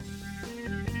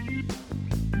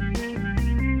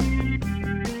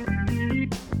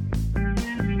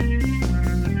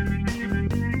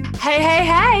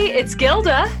Hey, it's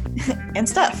Gilda. And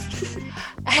Steph.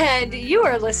 And you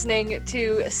are listening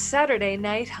to Saturday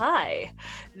Night High,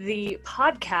 the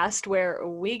podcast where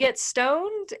we get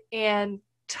stoned and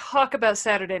talk about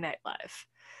Saturday Night Live.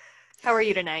 How are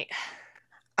you tonight?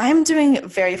 I'm doing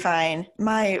very fine.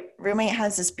 My roommate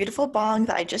has this beautiful bong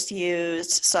that I just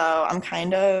used, so I'm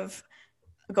kind of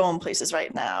going places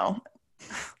right now.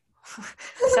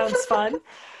 Sounds fun.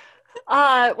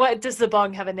 What does the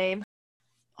bong have a name?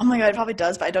 Oh my god, it probably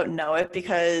does, but I don't know it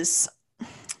because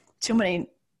too many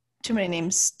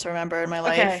names to remember in my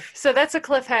life. Okay, so that's a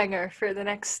cliffhanger for the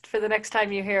next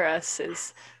time you hear us.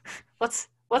 Is what's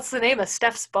the name of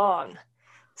Steph's bong?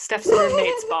 Steph's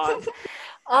roommate's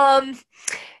bong.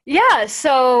 Yeah.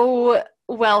 So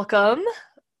welcome.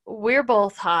 We're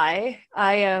both high.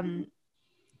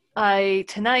 Tonight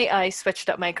I switched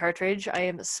up my cartridge. I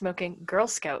am smoking Girl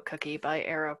Scout Cookie by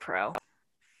AeroPro.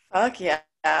 Fuck yeah.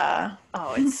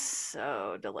 Oh, it's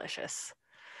so delicious.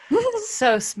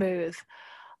 So smooth.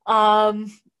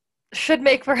 Should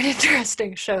make for an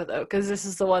interesting show though, because this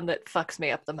is the one that fucks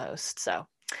me up the most. So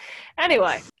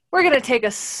anyway, we're going to take a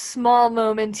small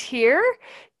moment here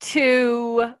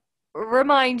to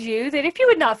remind you that if you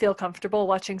would not feel comfortable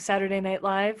watching Saturday Night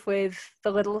Live with the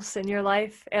littles in your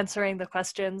life, answering the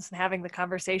questions and having the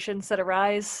conversations that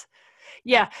arise,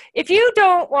 if you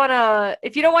don't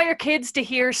want your kids to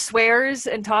hear swears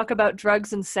and talk about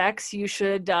drugs and sex, you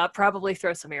should probably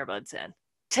throw some earbuds in.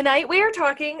 Tonight we are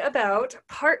talking about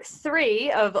part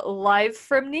 3 of Live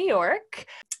from New York,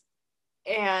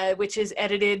 which is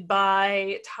edited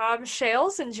by Tom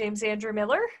Shales and James Andrew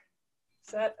Miller.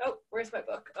 Where's my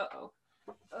book?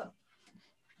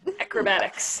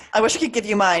 Acrobatics. I wish I could give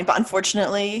you mine, but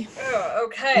unfortunately,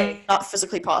 okay. Not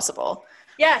physically possible.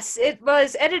 Yes, it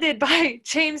was edited by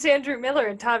James Andrew Miller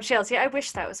and Tom Shales. Yeah, I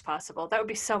wish that was possible. That would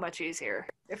be so much easier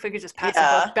if we could just pass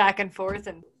a book back and forth.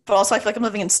 But also I feel like I'm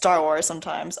living in Star Wars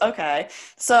sometimes. Okay.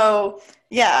 So,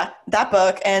 yeah, that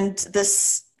book, and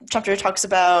this chapter talks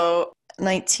about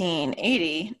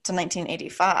 1980 to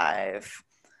 1985.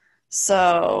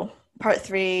 So, part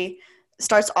 3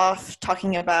 starts off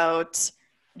talking about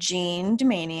Jean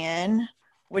Doumanian.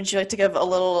 Would you like to give a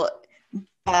little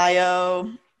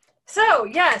bio? So,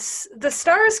 yes, The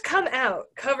Stars Come Out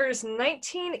covers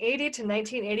 1980 to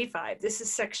 1985. This is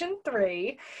section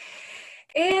 3,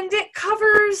 and it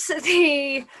covers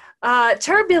the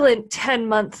turbulent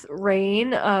 10-month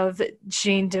reign of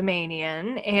Jean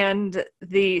Doumanian and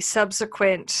the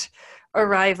subsequent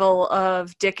arrival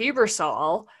of Dick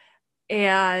Ebersol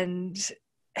and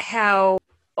how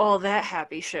all that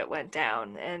happy shit went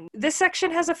down. And this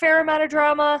section has a fair amount of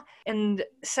drama, and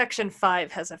section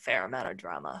 5 has a fair amount of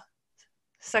drama.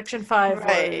 Section 5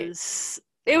 was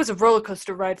a roller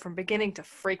coaster ride from beginning to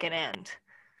freaking end.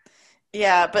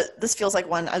 Yeah, but this feels like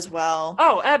one as well.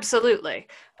 Oh, absolutely.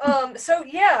 So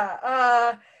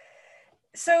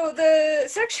the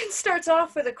section starts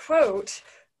off with a quote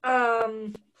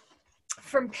from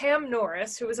Pam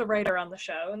Norris, who was a writer on the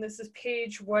show, and this is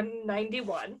page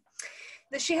 191.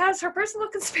 That she has her personal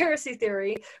conspiracy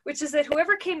theory, which is that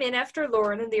whoever came in after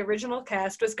Lauren in the original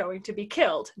cast was going to be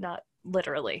killed, not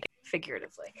literally,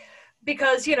 figuratively.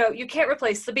 Because, you can't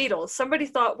replace the Beatles. Somebody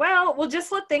thought, well, we'll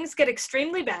just let things get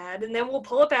extremely bad, and then we'll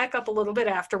pull it back up a little bit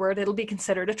afterward. It'll be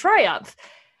considered a triumph.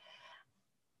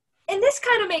 And this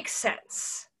kind of makes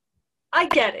sense. I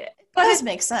get it. But it does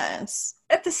make sense.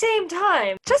 At the same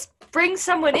time, just bring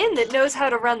someone in that knows how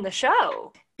to run the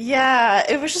show. Yeah,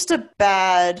 it was just a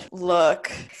bad look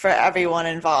for everyone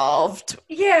involved.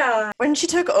 Yeah. When she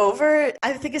took over,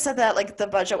 I think it said that the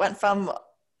budget went from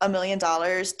 $1 million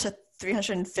to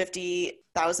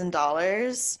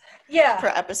 $350,000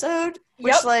 per episode,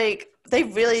 which they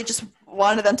really just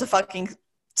wanted them to fucking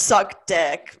suck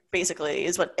dick, basically,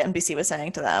 is what NBC was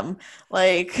saying to them.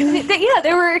 They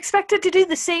were expected to do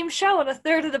the same show on a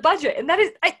third of the budget, and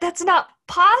that's not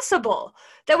possible.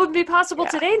 That wouldn't be possible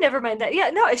today, never mind that.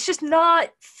 Yeah, no, it's just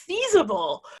not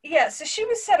feasible. Yeah, so she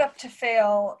was set up to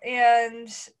fail, and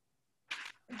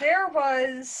there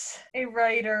was a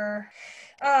writer,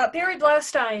 Barry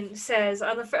Blaustein says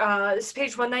on this is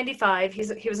page 195,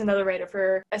 he was another writer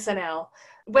for SNL.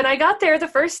 When I got there the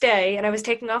first day and I was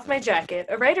taking off my jacket,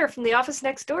 a writer from the office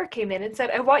next door came in and said,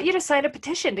 I want you to sign a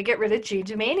petition to get rid of Jean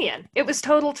Doumanian. It was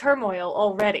total turmoil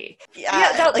already. If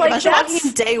I'm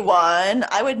walking day 1,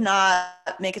 I would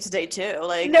not make it to day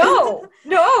 2. No,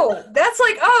 that's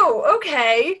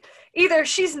okay. Either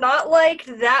she's not liked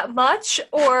that much,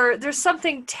 or there's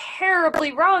something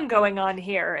terribly wrong going on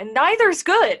here, and neither's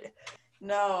good.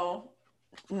 No,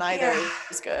 neither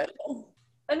is good.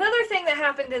 Another thing that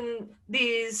happened in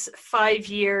these 5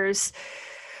 years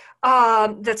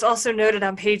That's also noted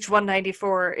on page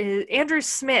 194 is Andrew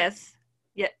Smith.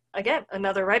 Yet again,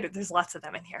 another writer. There's lots of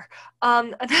them in here.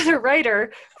 Another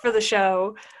writer for the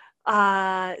show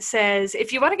says,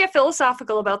 if you want to get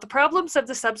philosophical about the problems of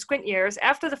the subsequent years,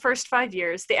 after the first 5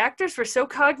 years, the actors were so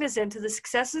cognizant of the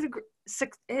success of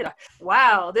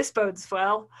wow, this bodes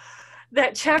well,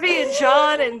 that Chevy and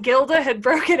John and Gilda had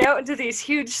broken out into these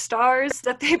huge stars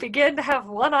that they began to have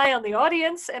one eye on the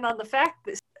audience and on the fact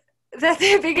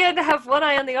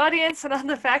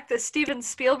that Steven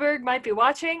Spielberg might be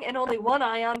watching and only one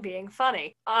eye on being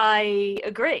funny. I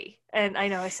agree. And I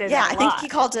know I say that a lot. I think he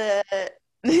called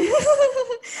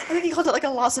it like a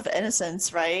loss of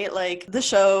innocence, right? Like the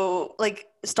show like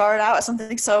started out as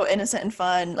something so innocent and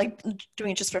fun, like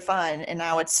doing it just for fun, and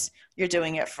now you're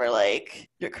doing it for like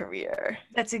your career.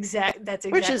 That's exactly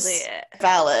which is it.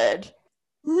 Valid.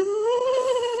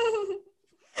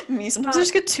 Me sometimes I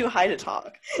just get too high to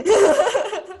talk.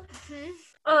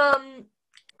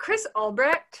 Chris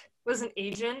Albrecht was an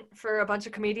agent for a bunch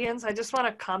of comedians. I just want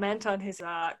to comment on his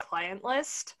client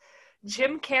list.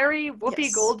 Jim Carrey,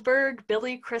 Whoopi Goldberg,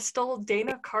 Billy Crystal,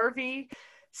 Dana Carvey,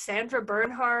 Sandra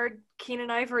Bernhard,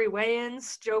 Keenan Ivory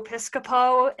Wayans, Joe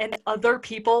Piscopo, and other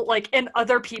people.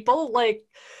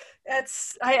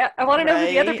 That's I want to know who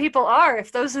the other people are,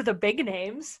 if those are the big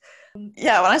names.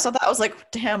 Yeah, when I saw that, I was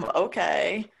like, damn,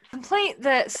 okay. Complaint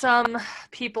that some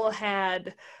people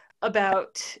had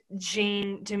about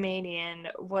Jean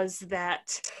Doumanian was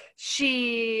that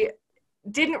she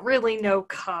didn't really know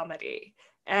comedy.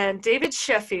 And David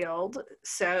Sheffield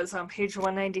says on page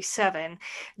 197,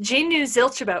 Jean knew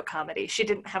zilch about comedy. She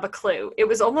didn't have a clue. It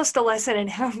was almost a lesson in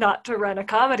how not to run a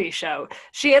comedy show.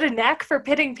 She had a knack for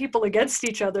pitting people against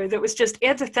each other that was just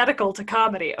antithetical to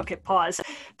comedy. Okay, pause.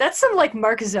 That's some like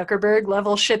Mark Zuckerberg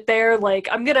level shit there. Like,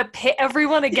 I'm gonna pit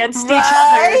everyone against each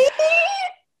other.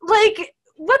 Like,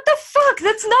 what the fuck?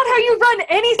 That's not how you run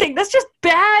anything. That's just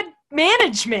bad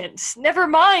management. Never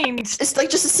mind. It's like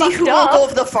just to see who will go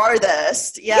the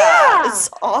farthest. Yeah. It's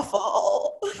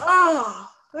awful. Oh,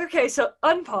 okay, so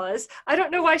unpause. I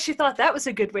don't know why she thought that was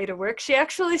a good way to work. She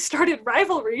actually started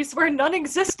rivalries where none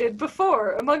existed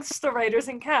before amongst the writers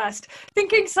and cast,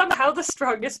 thinking somehow the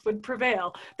strongest would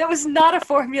prevail. That was not a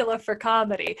formula for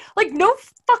comedy. Like, no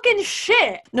fucking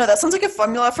shit. No, that sounds like a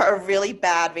formula for a really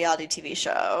bad reality TV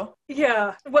show.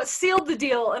 Yeah, what sealed the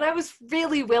deal, and I was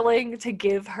really willing to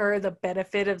give her the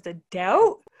benefit of the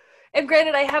doubt. And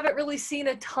granted, I haven't really seen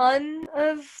a ton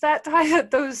of that time.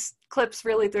 Those clips,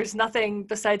 really, there's nothing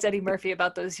besides Eddie Murphy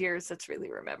about those years that's really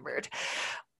remembered.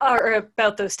 Or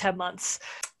about those 10 months.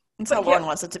 It's how Lauren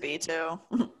wants it to be, too.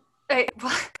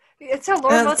 It's how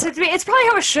Lauren wants it to be. It's probably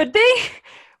how it should be,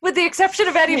 with the exception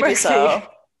of Eddie Murphy. So.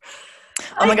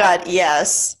 Oh my god,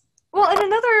 yes. Well, and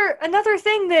another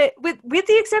thing that, with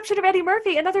the exception of Eddie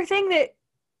Murphy, another thing that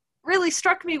really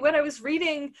struck me when I was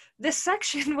reading this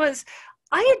section was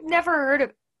I had never heard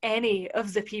of any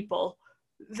of the people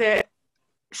that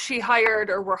she hired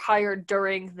or were hired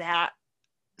during that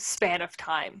span of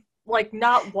time. Like,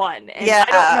 not one. And yeah,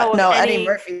 I don't know Eddie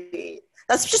Murphy.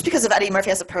 That's just because of Eddie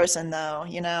Murphy as a person, though,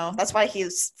 you know? That's why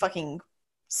he's fucking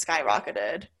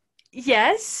skyrocketed.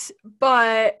 Yes,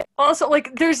 but also,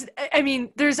 like, there's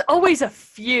always a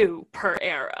few per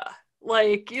era.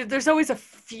 Like, there's always a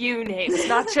few names,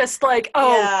 not just like,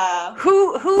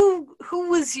 who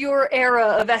was your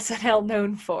era of SNL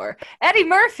known for? Eddie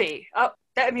Murphy. Oh,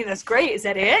 that's great. Is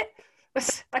that it?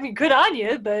 Good on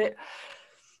you, but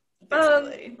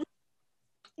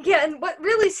yeah. And what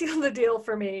really sealed the deal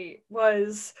for me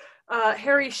was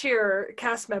Harry Shearer,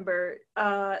 cast member,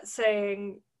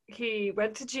 saying. He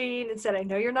went to Jean and said, I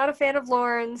know you're not a fan of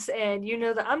Lauren's, and you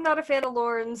know that I'm not a fan of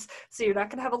Lauren's, so you're not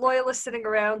going to have a loyalist sitting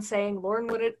around saying Lauren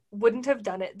wouldn't have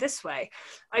done it this way.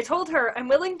 I told her, I'm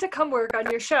willing to come work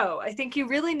on your show. I think you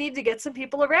really need to get some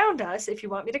people around us, if you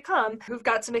want me to come, who've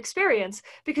got some experience,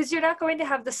 because you're not going to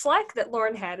have the slack that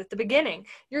Lauren had at the beginning.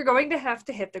 You're going to have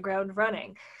to hit the ground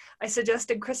running. I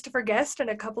suggested Christopher Guest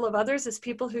and a couple of others as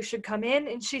people who should come in,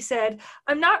 and she said,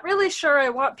 I'm not really sure I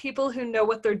want people who know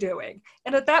what they're doing.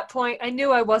 And at that point, I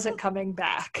knew I wasn't coming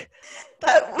back.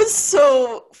 That was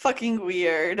so fucking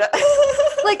weird.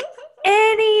 Like,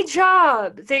 any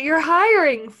job that you're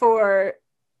hiring for,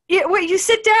 you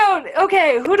sit down,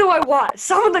 okay, who do I want?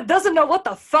 Someone that doesn't know what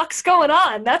the fuck's going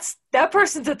on. That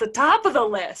person's at the top of the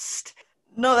list.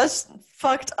 No, that's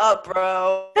fucked up,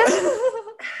 bro.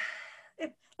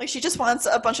 Like, she just wants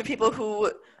a bunch of people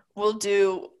who will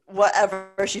do whatever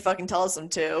she fucking tells them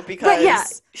to, because... But yeah,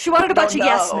 she wanted a bunch of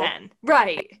yes men.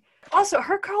 Right. Also,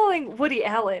 her calling Woody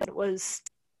Allen was...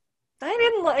 I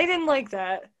didn't like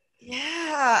that.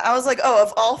 Yeah, I was like, oh,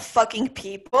 of all fucking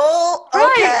people,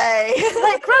 Right. okay.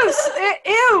 Like gross.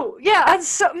 Ew. Yeah. And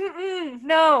so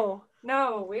no.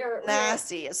 No. We are.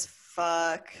 Nasty as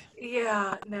fuck.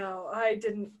 Yeah. No. I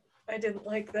didn't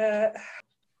like that.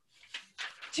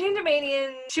 Jean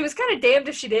Domanian, she was kind of damned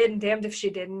if she did and damned if she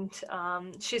didn't.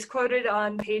 She's quoted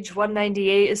on page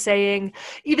 198 as saying,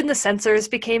 "Even the censors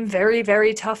became very,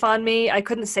 very tough on me. I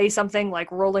couldn't say something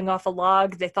like rolling off a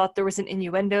log. They thought there was an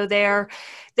innuendo there."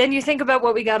 Then you think about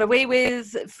what we got away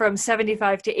with from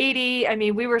 75 to 80. I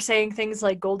mean, we were saying things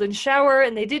like golden shower,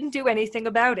 and they didn't do anything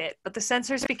about it. But the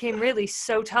censors became really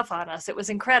so tough on us. It was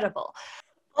incredible.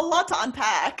 A lot to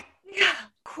unpack. Yeah,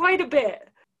 quite a bit.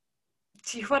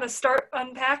 Do you want to start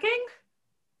unpacking?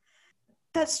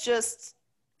 That's just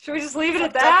Should we just leave it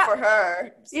at fucked up that? for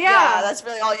her. Yeah. That's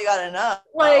really all you gotta know.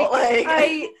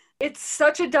 Like it's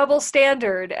such a double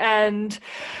standard, and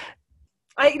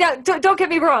don't get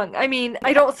me wrong. I mean,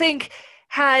 I don't think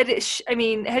had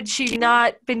she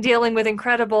not been dealing with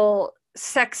incredible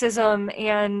sexism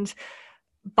and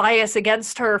bias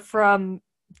against her from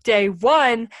day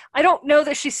one, I don't know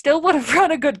that she still would have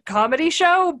run a good comedy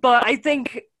show, but I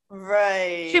think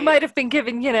right. she might have been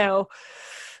given,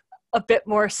 a bit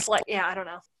more yeah, I don't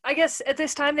know. I guess at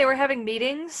this time they were having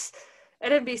meetings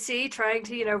at NBC trying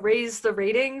to, raise the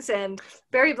ratings, and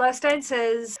Barry Blaustein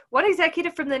says, one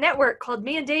executive from the network called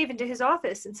me and Dave into his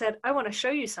office and said, "I want to show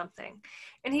you something."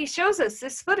 And he shows us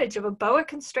this footage of a boa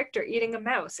constrictor eating a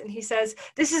mouse, and he says,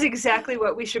 "This is exactly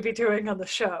what we should be doing on the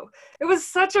show." It was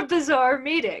such a bizarre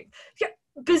meeting. Yeah,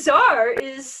 bizarre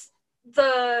is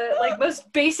the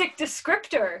most basic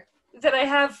descriptor that I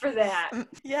have for that.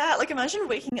 Yeah, imagine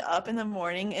waking up in the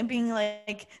morning and being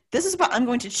like, this is what I'm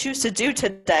going to choose to do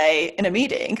today in a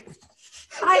meeting.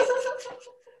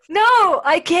 No,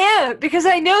 I can't, because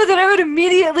I know that I would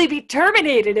immediately be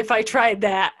terminated if I tried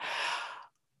that.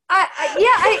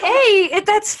 A,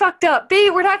 that's fucked up. B,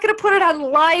 we're not going to put it on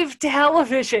live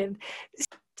television.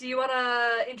 Do you want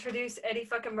to introduce Eddie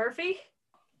fucking Murphy?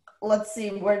 Let's see,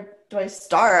 where do I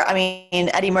start? I mean,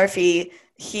 Eddie Murphy,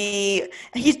 he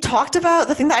talked about,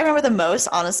 the thing that I remember the most,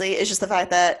 honestly, is just the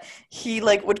fact that he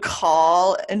would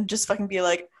call and just fucking be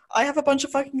like, "I have a bunch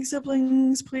of fucking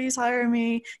siblings, please hire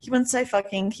me." He wouldn't say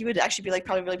fucking, he would actually be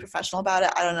probably really professional about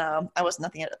it. I don't know. I wasn't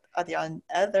at the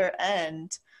other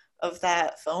end of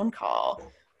that phone call,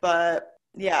 but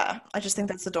yeah, I just think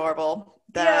that's adorable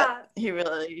that he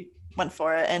really went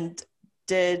for it and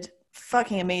did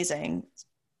fucking amazing.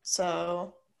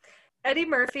 So Eddie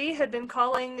Murphy had been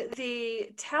calling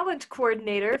the talent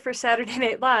coordinator for Saturday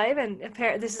Night Live, and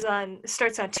apparently this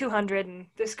starts on 200, and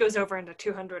this goes over into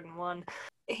 201.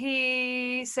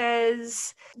 He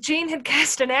says Gene had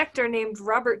cast an actor named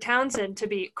Robert Townsend to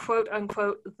be, quote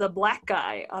unquote, the black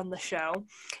guy on the show.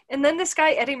 And then this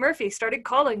guy, Eddie Murphy, started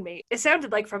calling me. It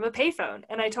sounded like from a payphone.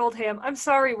 And I told him, "I'm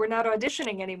sorry, we're not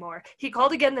auditioning anymore." He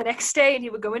called again the next day, and he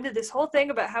would go into this whole thing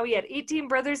about how he had 18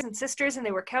 brothers and sisters and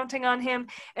they were counting on him.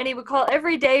 And he would call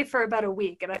every day for about a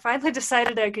week. And I finally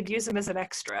decided I could use him as an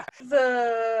extra.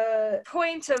 The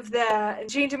point of that,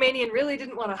 Jean Domanian really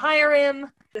didn't want to hire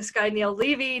him. This guy, Neil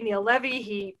Levy,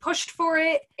 he pushed for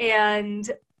it, and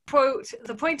quote,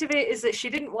 "The point of it is that she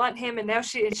didn't want him, and now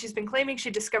she's been claiming she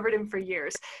discovered him for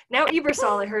years." Now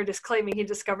Ebersol, I heard, is claiming he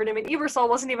discovered him, and Ebersol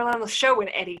wasn't even on the show when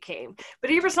Eddie came. But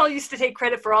Ebersol used to take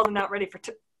credit for all the not ready for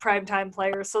primetime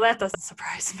players, so that doesn't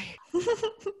surprise me.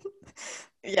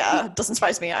 Yeah, it doesn't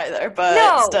surprise me either, but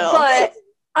no, still. But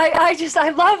I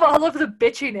love all of the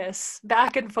bitchiness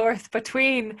back and forth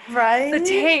between the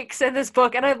takes in this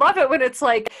book. And I love it when it's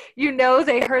like,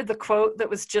 they heard the quote that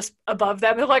was just above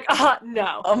them. They're like,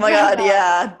 no. Oh my God, no.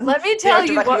 Yeah. Let me tell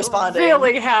you what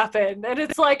really happened. And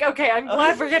it's like, okay, I'm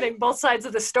glad we're getting both sides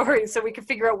of the story so we can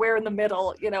figure out where in the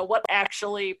middle, what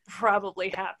actually probably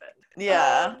happened.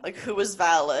 Yeah, who was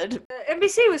valid.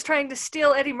 NBC was trying to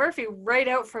steal Eddie Murphy right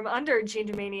out from under Jean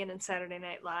Domanian and Saturday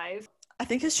Night Live. I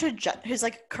think his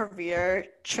career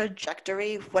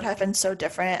trajectory would have been so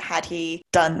different had he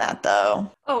done that,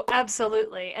 though. Oh,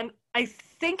 absolutely. And I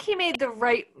think he made the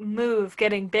right move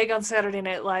getting big on Saturday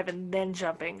Night Live and then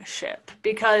jumping ship.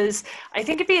 Because I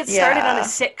think if he had started on a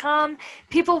sitcom,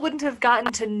 people wouldn't have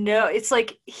gotten to know. It's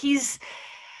like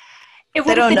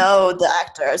they don't know the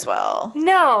actor as well.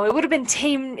 No, it would have been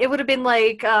tame. It would have been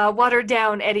like watered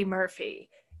down Eddie Murphy.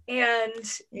 And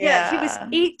he was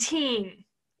 18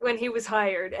 when he was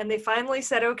hired, and they finally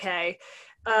said okay.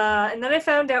 And then I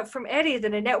found out from Eddie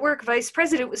that a network vice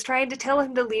president was trying to tell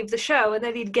him to leave the show and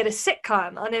that he'd get a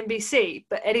sitcom on NBC,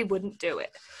 but Eddie wouldn't do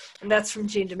it. And that's from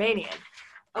Jean Domanian.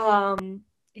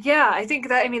 Yeah, I think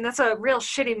that's a real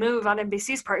shitty move on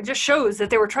NBC's part. It just shows that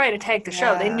they were trying to tank the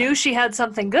show. They Yeah. knew she had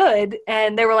something good,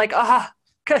 and they were like,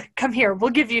 come here, we'll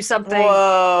give you something.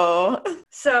 Whoa.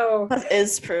 So That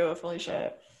is proof. Holy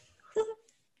shit.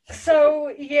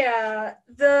 So, yeah,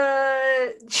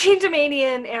 the Jean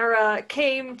Doumanian era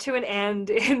came to an end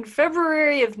in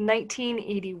February of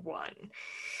 1981.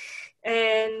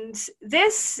 And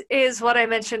this is what I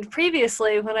mentioned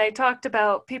previously when I talked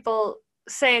about people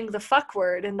saying the fuck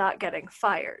word and not getting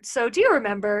fired. So, do you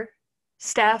remember,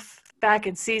 Steph, back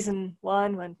in season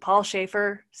 1 when Paul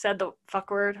Schaefer said the fuck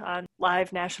word on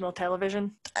live national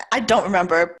television? I don't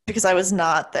remember because I was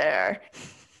not there.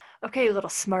 Okay, you little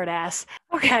smartass.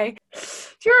 Okay.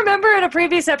 Do you remember in a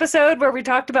previous episode where we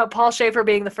talked about Paul Schaefer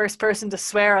being the first person to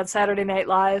swear on Saturday Night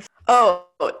Live? Oh,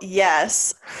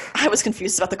 yes. I was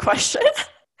confused about the question.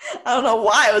 I don't know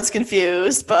why I was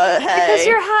confused, but hey. Because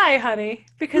you're high, honey.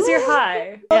 Because you're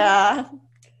high. Yeah.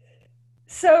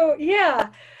 So, yeah.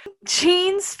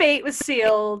 Jean's fate was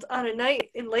sealed on a night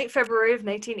in late February of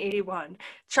 1981.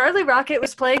 Charlie Rocket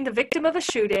was playing the victim of a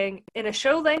shooting in a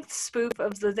show-length spoof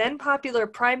of the then-popular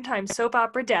primetime soap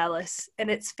opera Dallas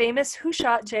and its famous Who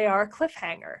Shot JR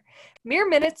cliffhanger. Mere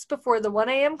minutes before the 1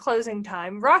 a.m. closing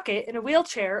time, Rocket, in a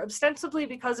wheelchair, ostensibly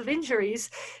because of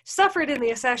injuries suffered in the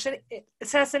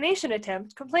assassination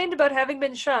attempt, complained about having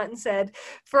been shot and said,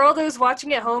 "For all those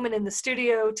watching at home and in the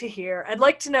studio to hear, I'd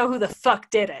like to know who the fuck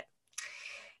did it."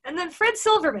 And then Fred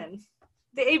Silverman,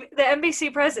 the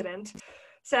NBC president,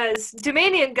 says,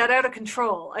 Doumanian got out of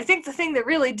control. I think the thing that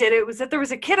really did it was that there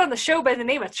was a kid on the show by the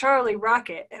name of Charlie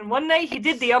Rocket, and one night he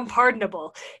did the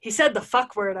unpardonable. He said the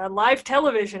fuck word on live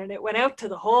television, and it went out to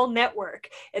the whole network.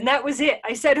 And that was it.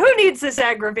 I said, who needs this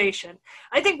aggravation?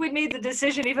 I think we'd made the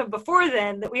decision even before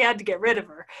then that we had to get rid of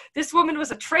her. This woman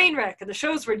was a train wreck, and the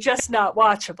shows were just not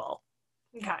watchable.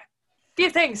 Okay.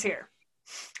 Few things here.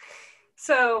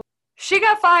 So, she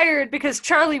got fired because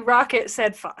Charlie Rocket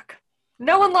said fuck.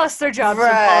 No one lost their jobs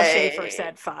when Paul Schaefer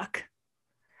said fuck.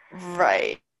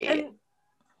 Right. And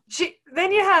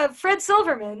then you have Fred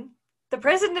Silverman, the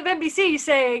president of NBC,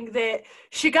 saying that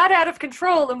she got out of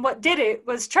control and what did it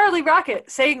was Charlie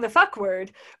Rocket saying the fuck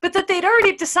word, but that they'd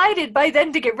already decided by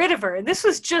then to get rid of her, and this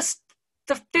was just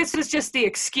the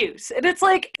excuse. And it's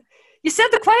like, you said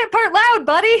the quiet part loud,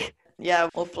 buddy. Yeah,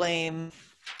 we'll blame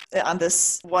it on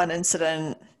this one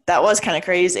incident. That was kind of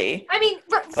crazy. I mean,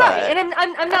 right, and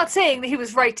I'm not saying that he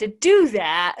was right to do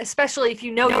that, especially if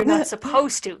you know you're not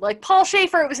supposed to. Like, Paul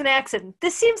Schaefer, it was an accident.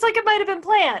 This seems like it might have been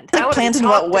planned. Like, planned in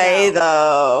what way,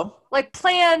 though? Like,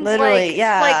 planned, literally,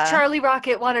 yeah. Like, Charlie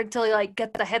Rocket wanted to, like,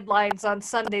 get the headlines on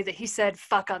Sunday that he said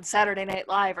fuck on Saturday Night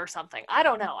Live or something. I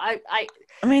don't know. I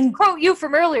mean, quote you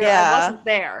from earlier, yeah. I wasn't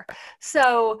there.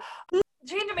 So,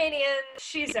 Jean Doumanian,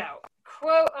 she's out.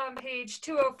 Quote on page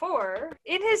 204,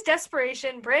 in his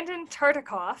desperation, Brandon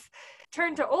Tartikoff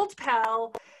turned to old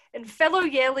pal and fellow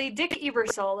Yalie Dick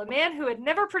Ebersol, a man who had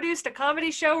never produced a comedy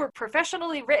show or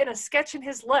professionally written a sketch in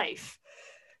his life.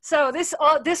 So this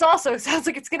also sounds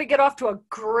like it's going to get off to a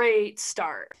great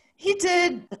start. He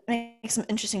did make some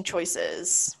interesting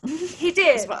choices. He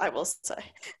did. Is what I will say.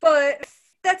 But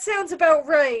that sounds about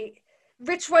right.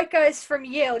 Rich white guys from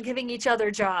Yale giving each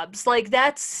other jobs. Like,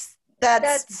 That's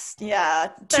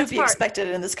to be expected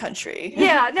in this country.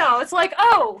 Yeah, no, it's like,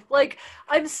 oh, like,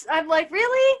 I'm like,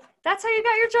 really? That's how you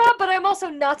got your job? But I'm also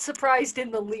not surprised in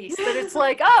the least that it's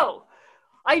like, oh,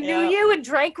 I knew you and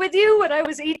drank with you when I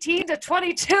was 18 to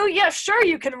 22. Yeah, sure,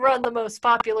 you can run the most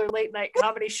popular late night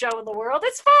comedy show in the world.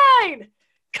 It's fine.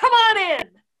 Come on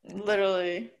in.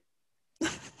 Literally.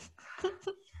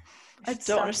 I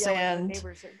don't understand.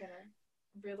 Neighbors are gonna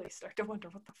really start to wonder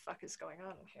what the fuck is going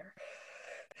on in here.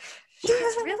 She's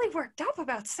really worked up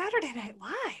about Saturday Night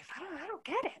Live. I don't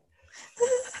get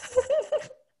it.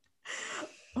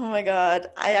 Oh my god.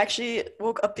 I actually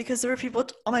woke up because there were people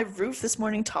on my roof this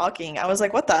morning talking. I was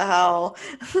like, what the hell?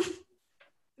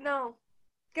 No.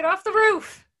 Get off the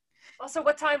roof. Also,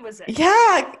 what time was it?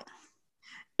 Yeah.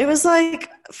 It was like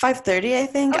 5:30, I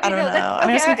think. Okay, I don't know. I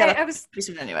mean, I was going to get up pretty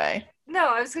soon anyway.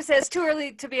 No, I was going to say it's too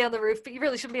early to be on the roof, but you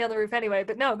really shouldn't be on the roof anyway.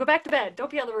 But no, go back to bed. Don't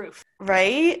be on the roof.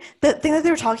 Right? The thing that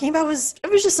they were talking about was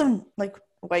just some, like,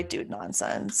 white dude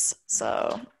nonsense.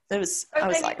 So I was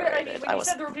aggravated. When you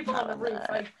said there were people on the roof,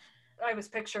 I was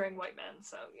picturing white men,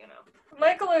 so, you know.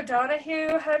 Michael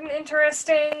O'Donoghue had an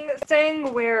interesting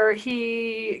thing where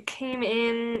he came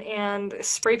in and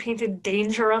spray painted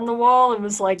danger on the wall and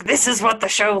was like, this is what the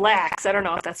show lacks. I don't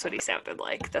know if that's what he sounded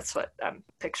like. That's what I'm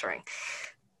picturing.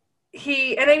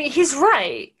 He's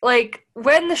right. Like,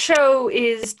 when the show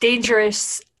is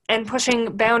dangerous and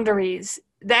pushing boundaries,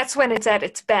 that's when it's at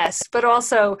its best. But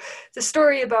also the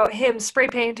story about him spray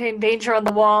painting danger on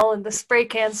the wall and the spray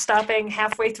can stopping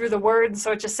halfway through the word,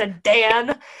 so it just said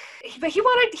Dan. But he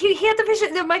had the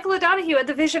vision, that Michael O'Donoghue had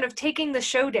the vision of taking the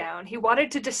show down. He wanted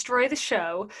to destroy the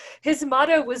show. His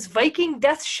motto was Viking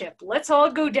Death Ship. Let's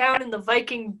all go down in the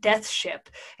Viking Death Ship.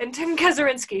 And Tim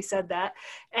Kazurinsky said that.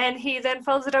 And he then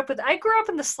follows it up with, I grew up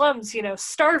in the slums,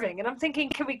 starving. And I'm thinking,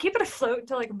 can we keep it afloat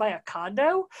until I can buy a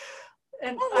condo?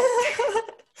 And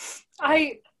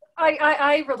I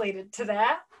related to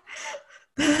that.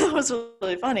 That was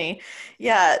really funny.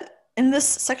 Yeah, in this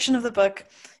section of the book,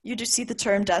 you do see the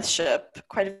term death ship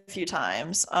quite a few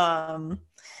times.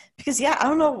 Because, I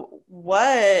don't know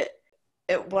what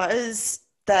it was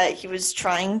that he was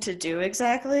trying to do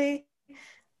exactly.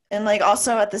 And,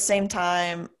 also at the same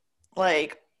time, the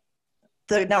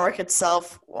network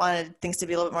itself wanted things to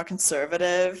be a little bit more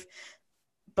conservative.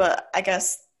 But I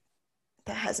guess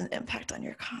that has an impact on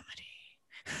your comedy.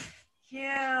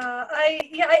 Yeah,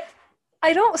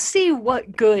 I don't see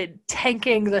what good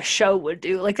tanking the show would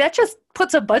do. That just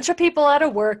puts a bunch of people out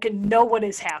of work and no one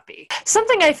is happy.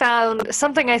 Something I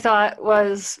thought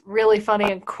was really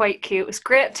funny and quite cute was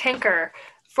Grant Tinker,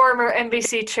 former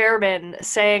NBC chairman,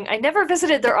 saying, I never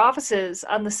visited their offices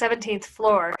on the 17th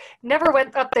floor. Never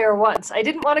went up there once. I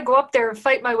didn't want to go up there and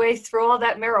fight my way through all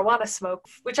that marijuana smoke,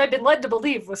 which I've been led to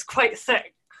believe was quite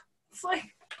thick. It's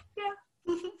yeah,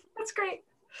 that's great.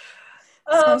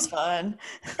 Sounds fun.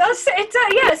 It sounds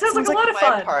like a lot of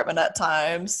fun. My apartment at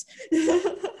times.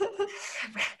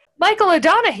 Michael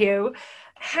O'Donoghue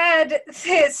had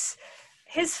his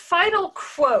final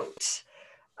quote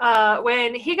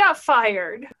when he got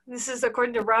fired. This is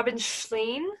according to Robin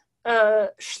Schlein.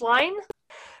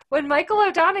 When Michael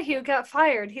O'Donoghue got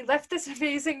fired, he left this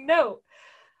amazing note.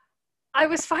 I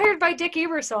was fired by Dick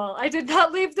Ebersol. I did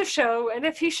not leave the show, and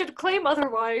if he should claim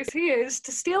otherwise, he is,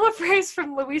 to steal a phrase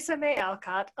from Louisa May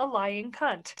Alcott, a lying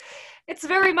cunt. It's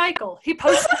very Michael. He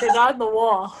posted it on the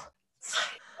wall.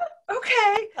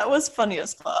 Okay. That was funny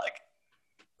as fuck.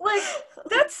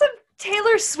 That's some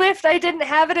Taylor Swift, I didn't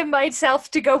have it in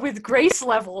myself to go with Grace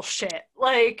level shit.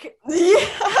 Yeah.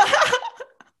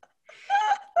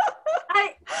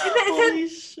 Holy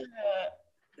shit.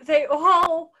 They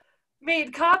all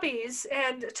made copies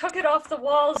and took it off the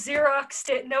wall, Xeroxed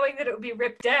it, knowing that it would be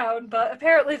ripped down, but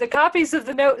apparently the copies of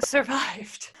the note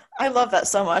survived. I love that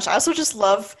so much. I also just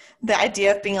love the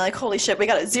idea of being holy shit, we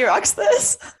gotta Xerox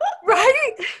this.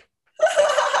 Right?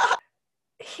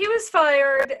 He was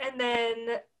fired, and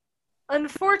then,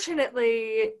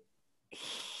 unfortunately,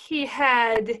 he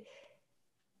had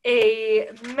a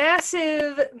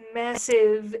massive,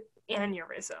 massive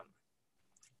aneurysm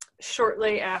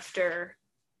shortly after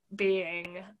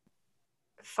being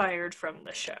fired from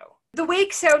the show. The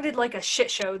wake sounded like a shit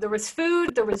show. There was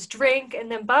food, there was drink, and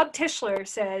then Bob Tischler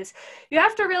says, you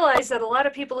have to realize that a lot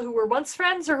of people who were once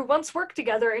friends or who once worked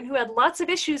together and who had lots of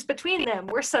issues between them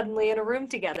were suddenly in a room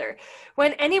together.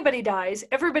 When anybody dies,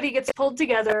 everybody gets pulled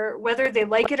together, whether they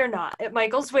like it or not. At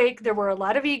Michael's wake, there were a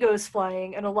lot of egos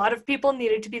flying, and a lot of people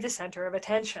needed to be the center of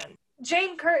attention.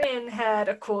 Jane Curtin had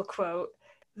a cool quote.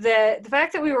 The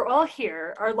fact that we were all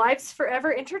here, our lives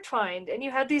forever intertwined, and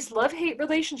you had these love-hate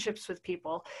relationships with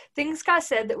people. Things got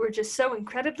said that were just so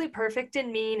incredibly perfect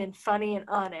and mean and funny and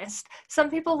honest. Some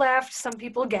people laughed, some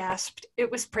people gasped.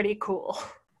 It was pretty cool.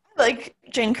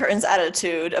 Jane Curtin's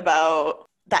attitude about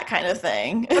that kind of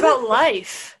thing. About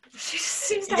life. She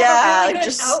seems to have a really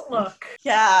good outlook.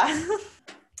 Yeah.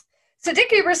 So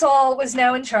Dick Ebersol was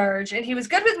now in charge, and he was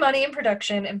good with money and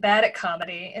production and bad at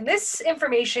comedy. And this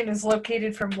information is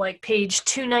located from page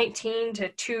 219 to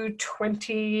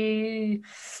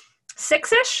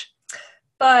 226-ish.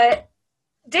 But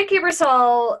Dick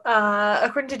Ebersol,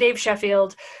 according to Dave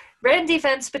Sheffield, ran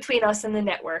defense between us and the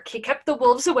network. He kept the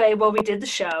wolves away while we did the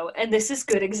show, and this is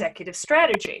good executive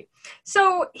strategy.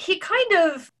 So he kind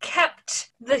of kept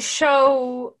the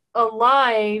show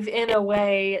alive in a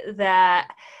way that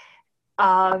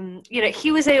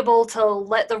he was able to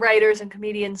let the writers and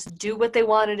comedians do what they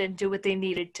wanted and do what they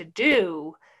needed to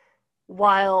do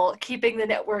while keeping the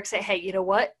network say, hey, you know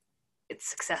what? It's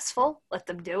successful. Let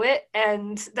them do it.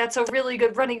 And that's a really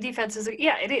good running defense.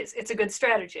 It is. It's a good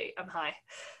strategy. I'm high.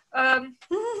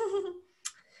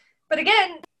 But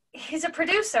again, he's a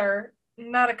producer,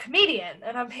 not a comedian.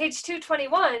 And on page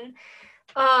 221,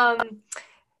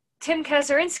 Tim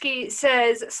Kazurinsky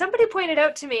says, somebody pointed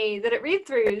out to me that at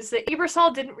read-throughs that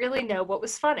Ebersol didn't really know what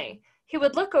was funny. He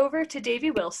would look over to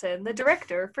Davy Wilson, the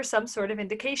director, for some sort of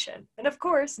indication. And of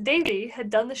course, Davy had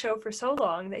done the show for so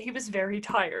long that he was very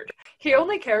tired. He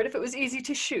only cared if it was easy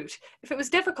to shoot. If it was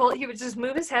difficult, he would just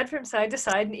move his head from side to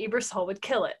side and Ebersol would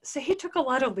kill it. So he took a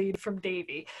lot of lead from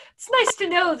Davy. It's nice to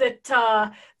know that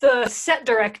the set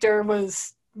director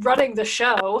was running the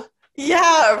show.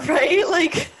 Yeah, right?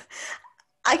 Like,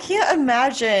 I can't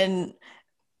imagine,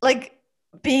 like,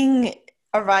 being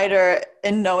a writer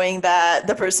and knowing that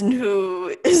the person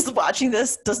who is watching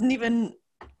this doesn't even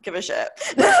give a shit.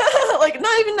 Like,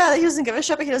 not even that he doesn't give a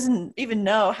shit, but he doesn't even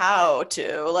know how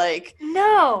to. Like,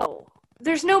 no.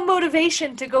 There's no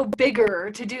motivation to go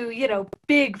bigger, to do,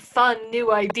 big, fun,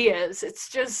 new ideas. It's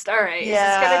just, all right,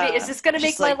 is this gonna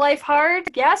make my life hard?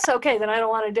 Yes? Okay, then I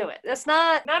don't want to do it. That's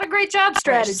not a great job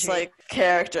strategy. Just like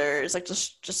characters, like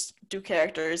just do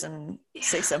characters and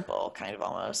stay simple, kind of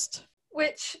almost.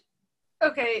 Which,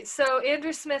 okay, so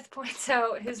Andrew Smith points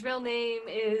out his real name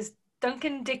is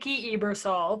Duncan Dickey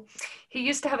Ebersol. He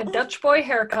used to have a Dutch boy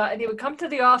haircut, and he would come to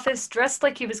the office dressed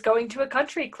like he was going to a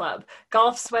country club.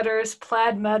 Golf sweaters,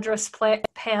 plaid madras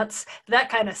pants, that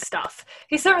kind of stuff.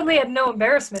 He certainly had no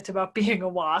embarrassment about being a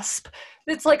wasp.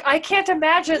 It's like, I can't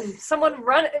imagine someone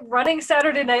running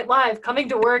Saturday Night Live coming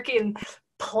to work in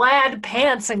plaid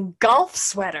pants and golf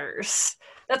sweaters.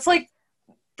 That's like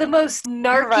the most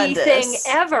narky thing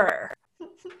ever.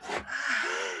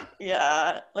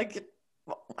 Yeah, like,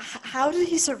 how did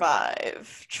he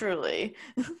survive, truly?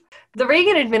 The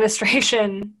Reagan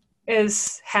administration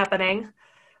is happening.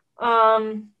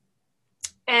 And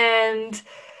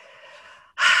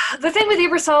the thing with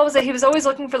Ebersol was that he was always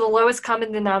looking for the lowest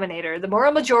common denominator. The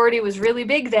moral majority was really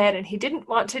big then, and he didn't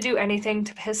want to do anything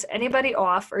to piss anybody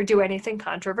off or do anything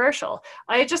controversial.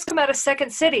 I had just come out of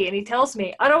Second City, and he tells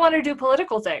me, I don't want to do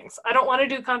political things. I don't want to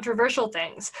do controversial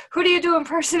things. Who do you do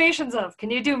impersonations of? Can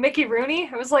you do Mickey Rooney?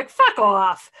 I was like, fuck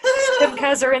off. Tim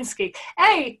Kazurinsky.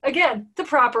 Hey, again, the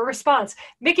proper response.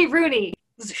 Mickey Rooney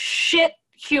was a shit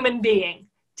human being.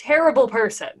 Terrible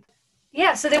person.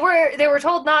 Yeah, so they were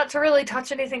told not to really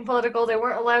touch anything political. They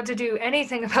weren't allowed to do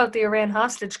anything about the Iran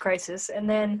hostage crisis. And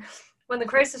then when the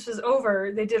crisis was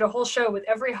over, they did a whole show with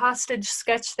every hostage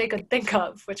sketch they could think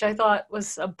of, which I thought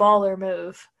was a baller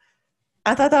move.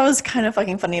 I thought that was kind of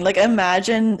fucking funny. Like,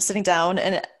 imagine sitting down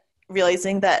and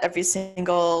realizing that every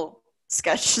single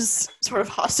sketch is sort of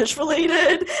hostage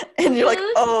related, and you're like,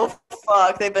 oh,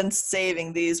 fuck, they've been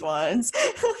saving these ones.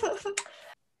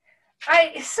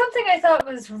 Something I thought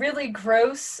was really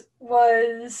gross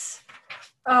was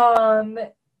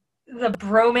the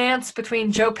bromance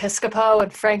between Joe Piscopo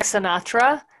and Frank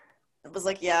Sinatra. It was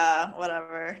like, yeah,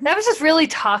 whatever. That was just really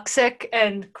toxic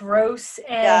and gross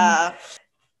and yeah.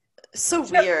 So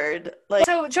weird. Like,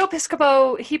 so Joe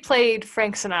Piscopo, he played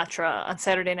Frank Sinatra on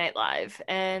Saturday Night Live,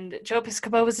 and Joe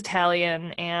Piscopo was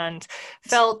Italian and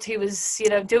felt he was,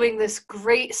 doing this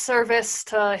great service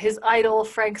to his idol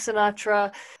Frank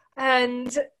Sinatra.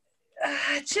 And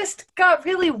just got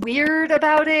really weird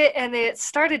about it, and it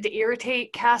started to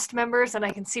irritate cast members, and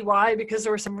I can see why, because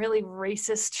there were some really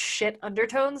racist shit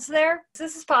undertones there.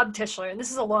 This is Bob Tischler, and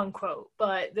this is a long quote,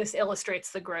 but this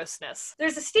illustrates the grossness.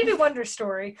 There's a Stevie Wonder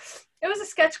story. It was a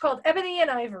sketch called Ebony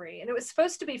and Ivory, and it was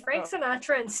supposed to be Frank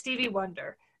Sinatra and Stevie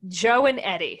Wonder, Joe and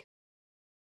Eddie.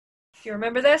 Do you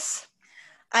remember this?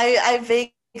 I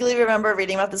vaguely remember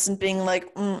reading about this and being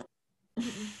like,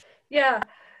 Yeah.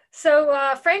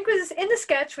 So Frank was in the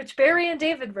sketch, which Barry and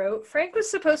David wrote. Frank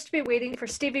was supposed to be waiting for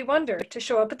Stevie Wonder to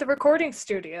show up at the recording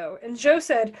studio. And Joe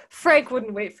said Frank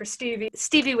wouldn't wait for Stevie.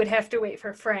 Stevie would have to wait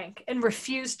for Frank, and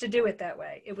refused to do it that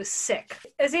way. It was sick.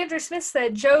 As Andrew Smith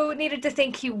said, Joe needed to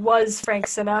think he was Frank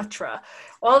Sinatra.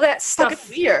 All that stuff.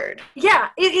 Fucking weird. Yeah,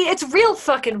 it's real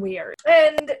fucking weird.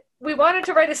 And we wanted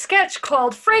to write a sketch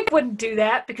called Frank Wouldn't Do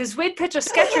That, because we'd pitch a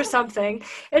sketch or something,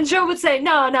 and Joe would say,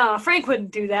 no, Frank wouldn't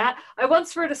do that. I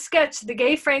once wrote a sketch, The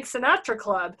Gay Frank Sinatra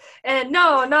Club, and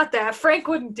no, not that. Frank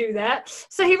wouldn't do that.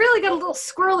 So he really got a little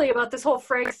squirrely about this whole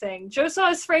Frank thing. Joe saw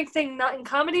his Frank thing not in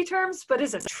comedy terms, but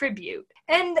as a tribute.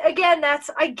 And again,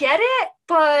 I get it,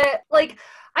 but, like,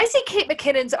 I see Kate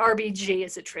McKinnon's RBG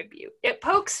as a tribute. It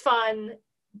pokes fun,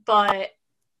 but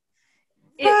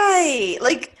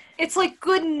it's like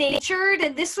good-natured,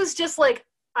 and this was just like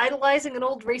idolizing an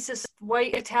old racist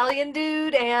white Italian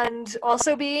dude and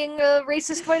also being a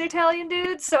racist white Italian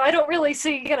dude. So I don't really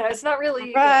see, it's not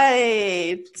really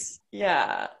right.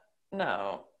 Yeah.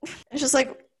 No. It's just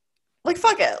like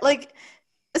fuck it. Like,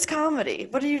 it's comedy.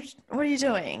 What are you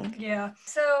doing? Yeah.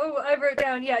 So I wrote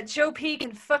down, Joe P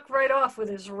can fuck right off with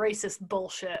his racist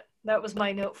bullshit. That was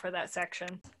my note for that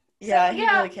section. Yeah, he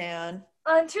really can.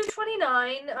 On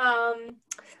 229,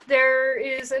 there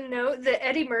is a note that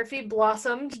Eddie Murphy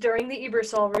blossomed during the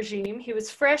Ebersol regime. He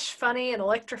was fresh, funny, and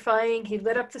electrifying. He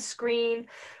lit up the screen.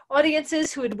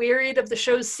 Audiences who had wearied of the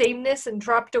show's sameness and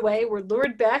dropped away were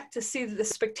lured back to see the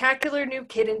spectacular new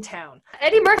kid in town.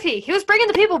 Eddie Murphy, he was bringing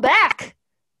the people back.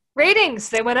 Ratings,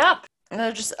 they went up. And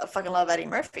I just fucking love Eddie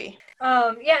Murphy.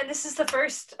 Yeah, and this is the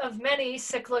first of many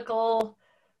cyclical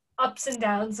ups and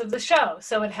downs of the show.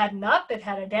 So it had an up, it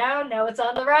had a down, now it's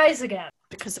on the rise again.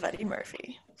 Because of Eddie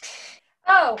Murphy.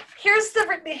 Oh, here's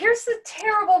the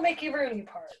terrible Mickey Rooney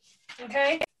part.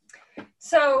 Okay?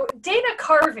 So Dana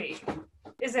Carvey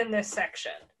is in this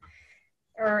section.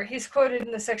 Or he's quoted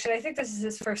in this section. I think this is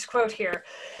his first quote here.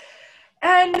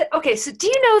 And, okay, so do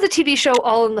you know the TV show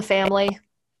All in the Family?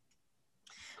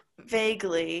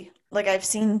 Vaguely. Like, I've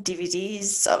seen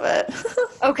DVDs of it.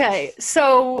 Okay,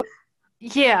 so,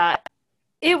 yeah,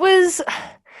 it was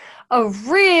a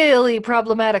really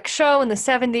problematic show in the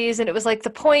 70s, and it was like the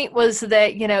point was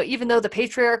that, you know, even though the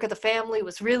patriarch of the family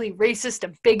was really racist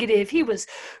and bigoted, he was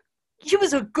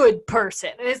a good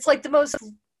person. And it's like the most,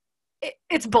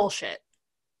 it's bullshit.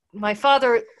 My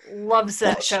father loves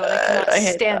that show, and I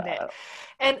cannot stand it.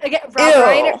 And again, Rob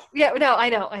Reiner. Yeah, no, I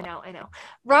know.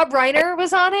 Rob Reiner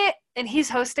was on it, and he's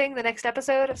hosting the next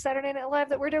episode of Saturday Night Live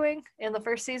that we're doing in the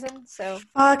first season. So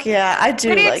fuck yeah, I do.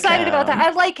 Pretty like excited him. about that. I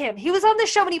like him. He was on the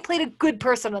show, and he played a good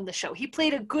person on the show. He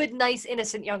played a good, nice,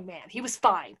 innocent young man. He was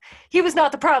fine. He was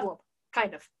not the problem.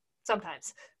 Kind of.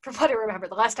 Sometimes, from what I remember.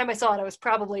 The last time I saw it, I was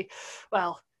probably,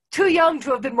 well, too young to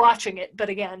have been watching it. But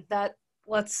again, Dana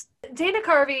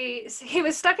Carvey. He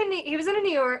was in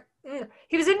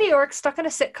New York, stuck in a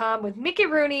sitcom with Mickey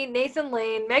Rooney, Nathan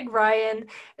Lane, Meg Ryan,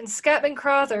 and Scatman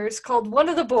Crothers called One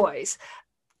of the Boys.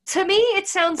 To me, it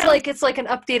sounds like it's like an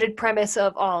updated premise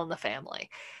of All in the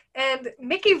Family. And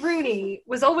Mickey Rooney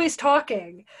was always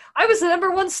talking. I was the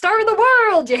 #1 star in the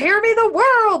world. You hear me? The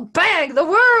world. Bang, the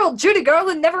world. Judy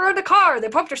Garland never owned a car. They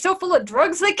pumped her so full of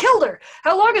drugs they killed her.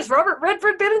 How long has Robert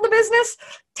Redford been in the business?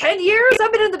 10 years?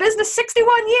 I've been in the business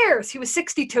 61 years. He was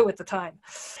 62 at the time.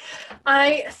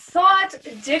 I thought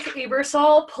Dick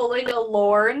Ebersol pulling a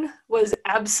Lorne was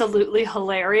absolutely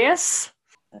hilarious.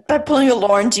 By pulling a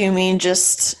Lorne, do you mean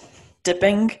just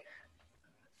dipping?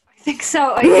 I think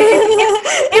so.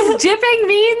 If dipping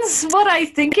means what I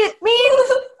think it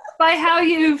means by how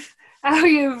you've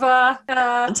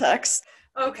Context.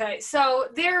 Okay, so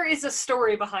there is a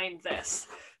story behind this.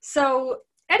 So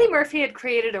Eddie Murphy had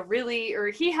created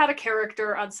he had a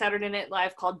character on Saturday Night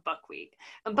Live called Buckwheat.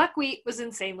 And Buckwheat was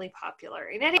insanely popular.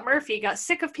 And Eddie Murphy got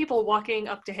sick of people walking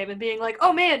up to him and being like,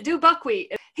 oh man, do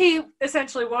Buckwheat. And he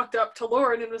essentially walked up to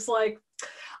Lorne and was like,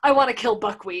 I want to kill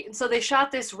Buckwheat. And so they shot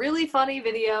this really funny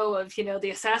video of, you know, the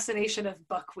assassination of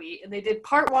Buckwheat. And they did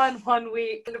part 1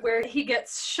 week where he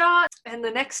gets shot. And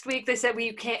the next week they said, well,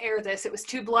 you can't air this. It was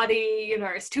too bloody, you know,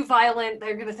 it's too violent.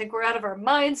 They're going to think we're out of our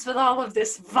minds with all of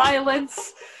this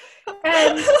violence.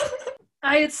 And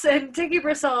I had said, Dick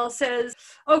Ebersol says,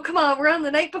 oh, come on, we're on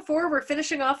the night before, we're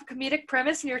finishing off a comedic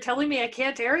premise, and you're telling me I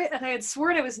can't air it? And I had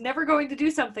sworn I was never going to do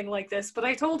something like this, but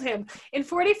I told him, in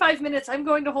 45 minutes, I'm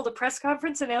going to hold a press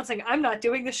conference announcing I'm not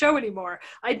doing the show anymore.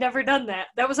 I'd never done that.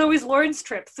 That was always Lorne's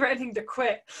trip, threatening to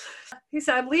quit. He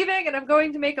said, I'm leaving, and I'm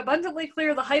going to make abundantly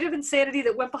clear the height of insanity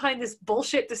that went behind this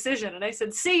bullshit decision. And I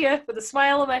said, see ya, with a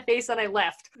smile on my face, and I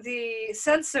left. The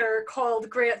censor called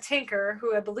Grant Tinker,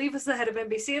 who I believe was the head of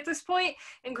NBC at this point,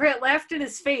 and Grant laughed in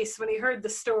his face when he heard the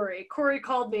story. Corey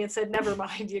called me and said, never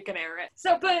mind, you can air it.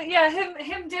 So, but yeah,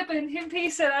 him dipping, him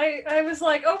pacing, I was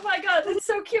like, oh my god, that's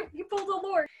so cute. He pulled a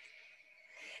Lord.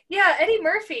 Yeah, Eddie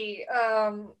Murphy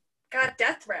got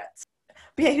death threats.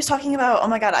 But yeah, he was talking about, oh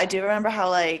my god, I do remember how,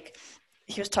 like,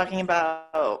 he was talking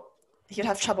about he would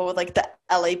have trouble with, like, the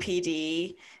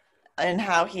LAPD and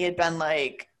how he had been,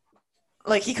 like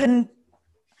he couldn't,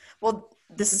 well,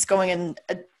 this is going in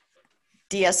a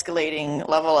de-escalating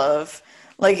level of,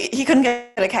 like, he couldn't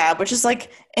get a cab, which is,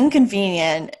 like,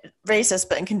 inconvenient, racist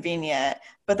but inconvenient,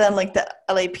 but then, like, the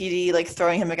LAPD, like,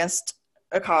 throwing him against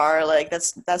a car, like,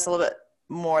 that's a little bit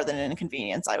more than an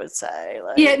inconvenience, I would say.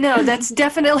 Like, yeah, no, that's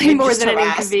definitely more than an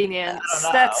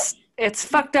inconvenience. It's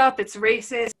fucked up, it's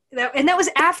racist. And that was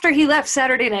after he left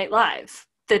Saturday Night Live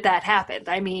that happened.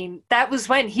 I mean, that was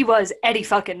when he was Eddie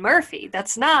fucking Murphy.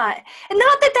 That's not, and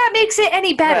not that makes it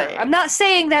any better. Right. I'm not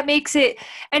saying that makes it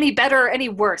any better or any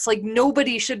worse. Like,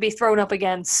 nobody should be thrown up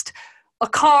against a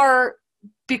car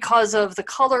because of the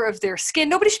color of their skin.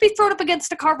 Nobody should be thrown up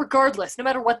against a car regardless, no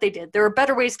matter what they did. There are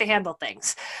better ways to handle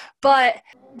things. But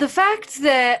the fact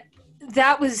that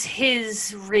was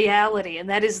his reality, and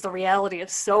that is the reality of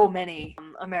so many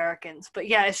Americans. But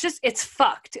yeah, it's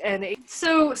fucked. And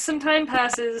so some time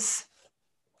passes.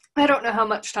 I don't know how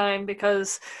much time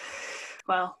because,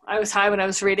 well, I was high when I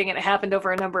was reading and it happened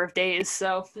over a number of days.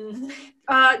 So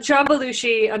John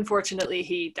Belushi, unfortunately,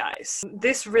 he dies.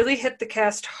 This really hit the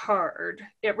cast hard.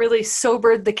 It really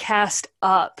sobered the cast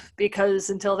up because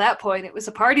until that point, it was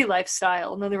a party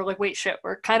lifestyle. And then they were like, wait, shit,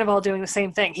 we're kind of all doing the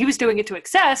same thing. He was doing it to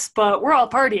excess, but we're all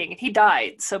partying and he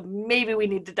died. So maybe we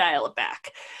need to dial it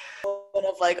back.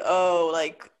 Of like, oh,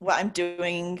 like what I'm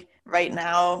doing right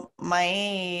now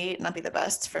might not be the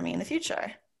best for me in the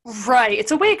future. Right.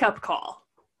 It's a wake-up call.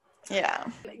 Yeah.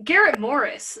 Garrett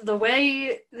Morris, the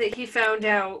way that he found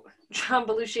out John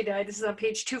Belushi died, this is on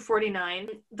page 249,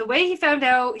 the way he found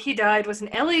out he died was an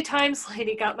LA Times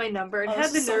lady got my number and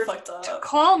had the nerve to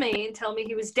call me and tell me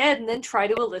he was dead and then try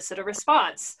to elicit a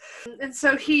response. And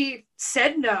so he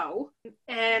said no,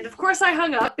 and of course I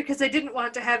hung up because I didn't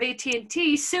want to have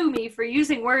AT&T sue me for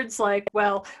using words like,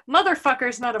 well,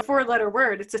 motherfucker's not a 4-letter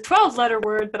word, it's a 12-letter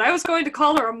word, but I was going to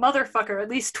call her a motherfucker at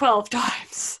least 12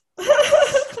 times.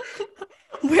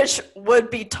 Which would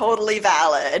be totally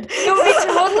valid. It would be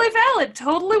totally valid,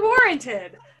 totally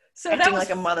warranted. So Acting that was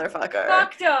like a motherfucker.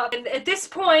 Fucked up. And at this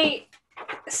point,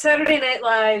 Saturday Night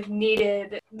Live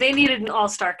needed an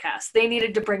all-star cast. They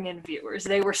needed to bring in viewers.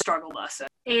 They were struggle busing.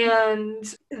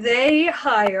 And they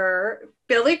hire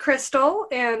Billy Crystal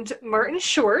and Martin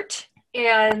Short.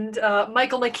 And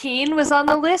Michael McKean was on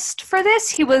the list for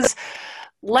this. He was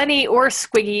Lenny or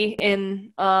Squiggy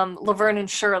in Laverne and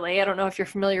Shirley. I don't know if you're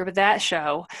familiar with that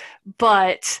show,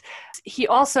 but he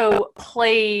also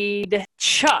played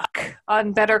Chuck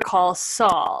on Better Call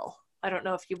Saul. I don't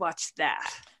know if you watched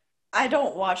that. I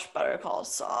don't watch Better Call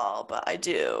Saul, but I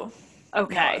do.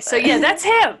 Okay, so yeah, that's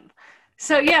him.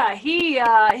 So yeah, he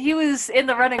was in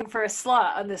the running for a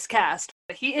slot on this cast.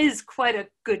 He is quite a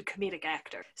good comedic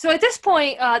actor. So at this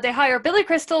point, they hire Billy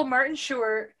Crystal, Martin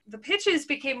Short. The pitches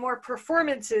became more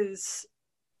performances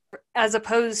as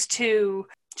opposed to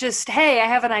just, hey, I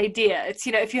have an idea. It's,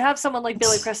 if you have someone like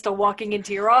Billy Crystal walking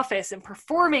into your office and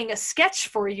performing a sketch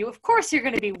for you, of course you're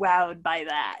going to be wowed by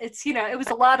that. It's, it was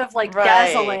a lot of like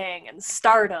dazzling and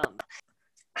stardom.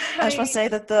 I just want to say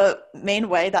that the main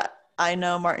way that I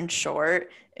know Martin Short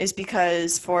is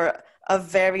because for a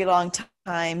very long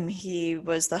time he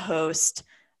was the host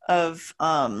of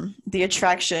the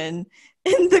attraction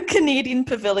in the Canadian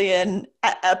Pavilion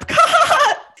at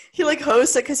Epcot. He like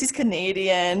hosts it because he's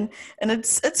Canadian, and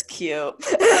it's cute.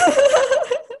 So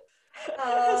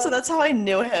that's how I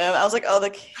knew him. I was like, oh,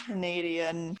 the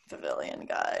Canadian Pavilion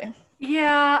guy.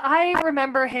 Yeah, I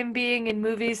remember him being in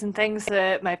movies and things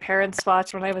that my parents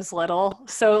watched when I was little.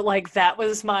 So like that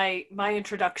was my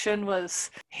introduction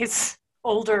was his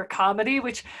older comedy,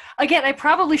 which again, I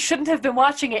probably shouldn't have been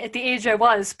watching it at the age I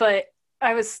was, but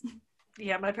I was,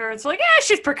 my parents were like, yeah,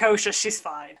 she's precocious, she's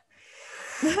fine.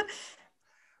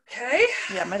 Okay.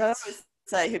 Yeah, my dad would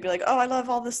say, he'd be like, oh, I love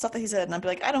all this stuff that he's in. And I'd be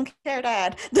like, I don't care,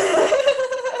 Dad.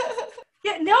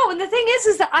 Yeah, no, and the thing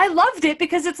is that I loved it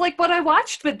because it's like what I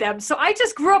watched with them. So I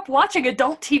just grew up watching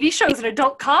adult TV shows and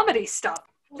adult comedy stuff.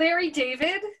 Larry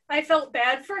David, I felt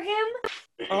bad for him.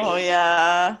 Oh,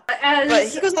 yeah. But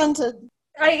he goes on to...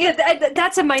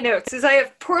 that's in my notes, is I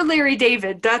have poor Larry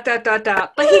David, ... But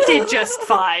he did just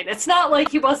fine. It's not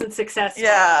like he wasn't successful.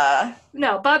 Yeah.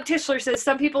 No, Bob Tischler says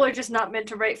some people are just not meant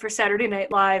to write for Saturday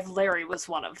Night Live. Larry was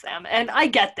one of them. And I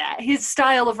get that. His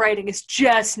style of writing is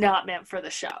just not meant for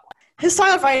the show. His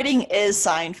style of writing is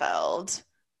Seinfeld.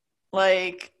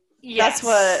 Like, yes. That's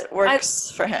what works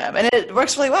for him. And it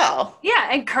works really well. Yeah,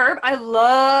 and Curb. I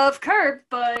love Curb,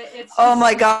 but it's... Oh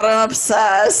my God, I'm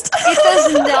obsessed.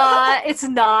 It's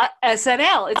not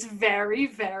SNL. It's very,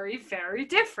 very, very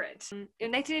different.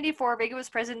 In 1984, Reagan was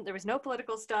president. There was no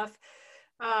political stuff.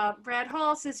 Brad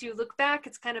Hall says, you look back,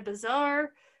 it's kind of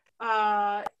bizarre.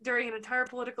 During an entire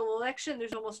political election,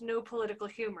 there's almost no political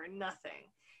humor,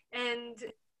 nothing.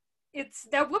 And...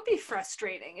 that would be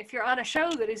frustrating if you're on a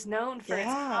show that is known for its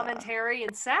commentary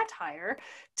and satire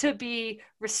to be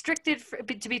restricted,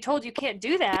 to be told you can't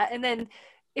do that. And then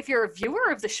if you're a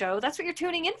viewer of the show, that's what you're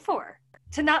tuning in for.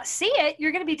 To not see it,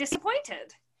 you're going to be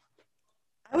disappointed.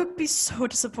 I would be so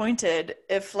disappointed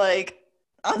if, like,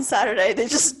 on Saturday, they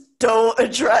just don't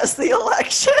address the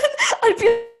election. I'd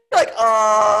be like,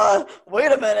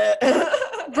 wait a minute.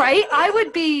 Right? I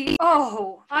would be...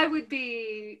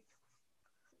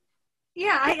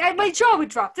 Yeah, my jaw would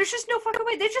drop. There's just no fucking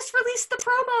way. They just released the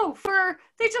promo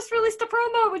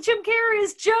with Jim Carrey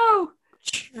as Joe.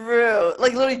 True.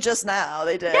 Like, literally just now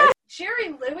they did. Yeah. Jerry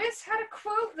Lewis had a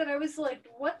quote that I was like,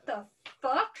 what the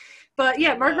fuck? But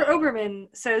yeah, Margaret Oberman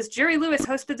says, Jerry Lewis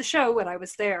hosted the show when I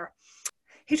was there.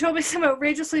 He told me some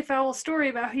outrageously foul story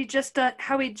about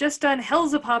how he'd just done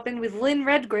Hellzapoppin' with Lynn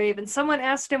Redgrave, and someone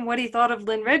asked him what he thought of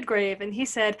Lynn Redgrave, and he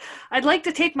said, "I'd like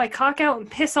to take my cock out and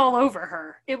piss all over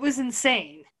her." It was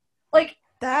insane. Like,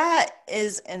 that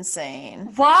is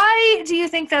insane. why do you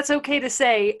think that's okay to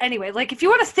say? Anyway, like, if you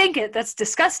want to think it, that's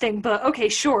disgusting, but okay,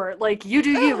 sure. Like, you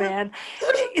do you, man.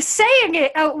 Saying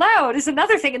it out loud is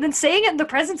another thing, and then saying it in the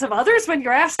presence of others when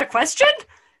you're asked a question?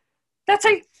 That's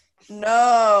a...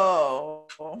 No,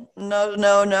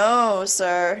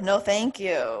 sir. No, thank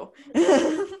you.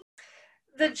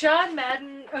 The John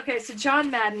Madden, so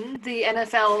John Madden, the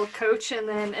NFL coach and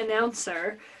then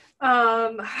announcer,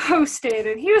 hosted,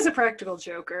 and he was a practical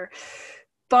joker.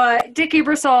 But Dick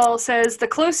Ebersol says the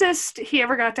closest he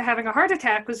ever got to having a heart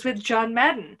attack was with John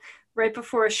Madden. Right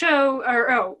before a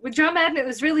show, with John Madden, it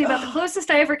was really about the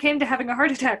closest I ever came to having a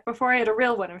heart attack before I had a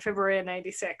real one in February of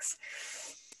 '96.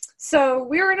 So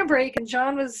we were in a break, and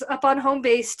John was up on home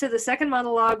base to the second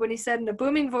monologue when he said in a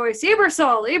booming voice,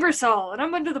 "Ebersol, Ebersol," and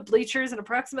I'm under the bleachers in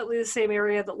approximately the same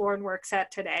area that Lauren works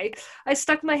at today. I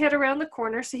stuck my head around the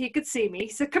corner so he could see me. He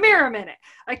said, "Come here a minute."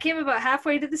 I came about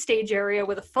halfway to the stage area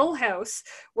with a full house,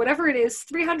 whatever it is,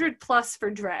 300 plus for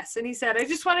dress. And he said, "I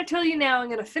just want to tell you now, I'm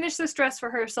going to finish this dress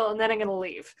rehearsal, and then I'm going to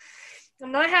leave.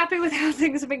 I'm not happy with how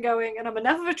things have been going, and I'm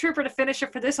enough of a trooper to finish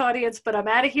it for this audience, but I'm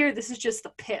out of here. This is just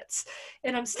the pits."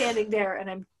 And I'm standing there, and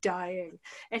I'm dying.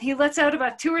 And he lets out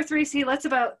about 2 or 3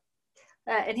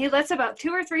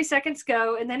 seconds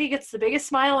go, and then he gets the biggest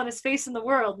smile on his face in the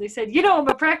world. And he said, "You know I'm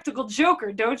a practical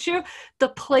joker, don't you?" The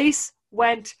place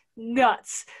went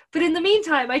nuts. But in the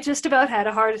meantime, I just about had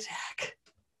a heart attack.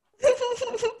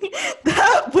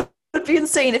 That would be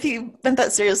insane if he meant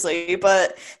that seriously,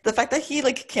 but the fact that he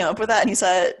came up with that and he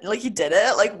said he did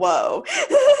it, whoa.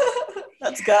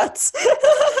 That's guts.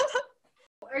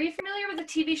 Are you familiar with the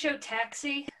TV show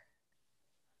Taxi?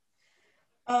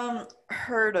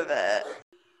 Heard of it.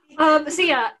 So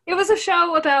yeah, it was a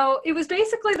show it was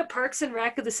basically the Parks and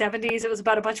Rec of the 70s. It was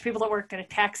about a bunch of people that worked in a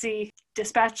taxi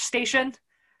dispatch station.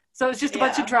 So it was just a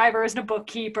bunch of drivers and a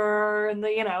bookkeeper and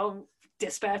the,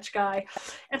 dispatch guy.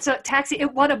 And so Taxi,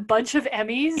 it won a bunch of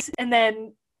Emmys, and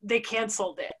then they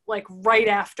canceled it right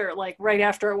after it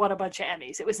won a bunch of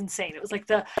Emmys. It was insane. It was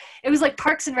like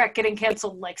Parks and Rec getting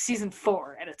canceled season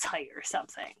 4 at its height or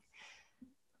something.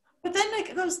 But then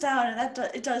it goes down, and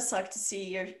it does suck to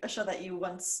see a show that you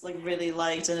once really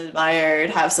liked and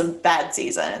admired have some bad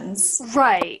seasons.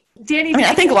 Right. Danny.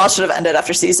 I think Lost should have ended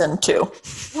after season 2.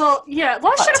 Well, yeah,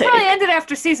 Lost should have probably ended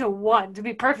after season 1, to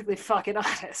be perfectly fucking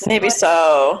honest. Maybe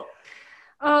so.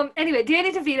 Anyway,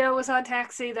 Danny DeVito was on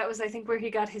Taxi. That was, I think, where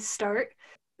he got his start.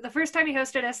 The first time he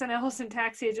hosted SNL was in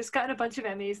Taxi. Had just gotten a bunch of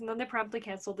Emmys, and then they promptly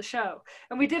canceled the show.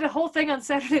 And we did a whole thing on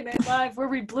Saturday Night Live where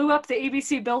we blew up the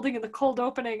ABC building in the cold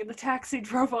opening, and the taxi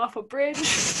drove off a bridge.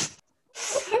 It's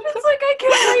I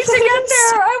can't wait to get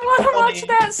there. I want to watch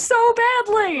that so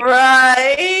badly.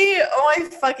 Right? Oh my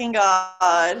fucking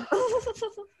god.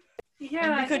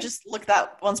 Yeah, and we could just look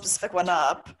that one specific one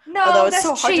up. No, although it's that's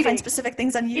so hard cheating. to find specific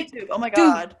things on YouTube. Oh my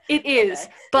god. Dude, it is.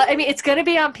 Okay. But I mean, it's going to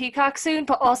be on Peacock soon.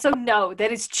 But also, no,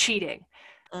 that is cheating.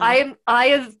 I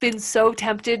have been so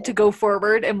tempted to go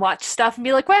forward and watch stuff and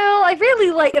be like, well, I really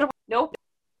like it. Nope.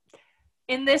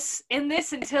 In this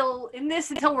until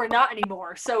we're not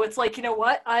anymore. So it's you know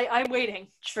what? I'm waiting.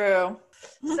 True.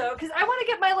 So, because I want to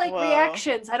get my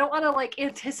reactions. I don't want to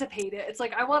anticipate it. It's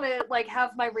I want to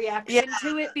have my reaction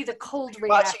to it be the cold reaction.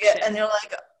 Watching it and you're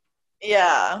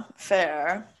yeah,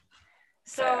 fair.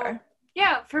 So, fair.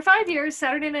 Yeah, for 5 years,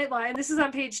 Saturday Night Live. This is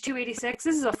on page 286.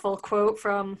 This is a full quote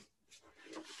from,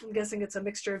 I'm guessing it's a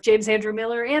mixture of James Andrew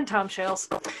Miller and Tom Shales.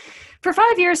 For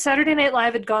 5 years, Saturday Night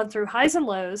Live had gone through highs and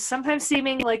lows, sometimes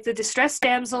seeming like the distressed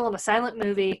damsel in a silent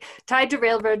movie, tied to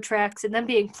railroad tracks, and then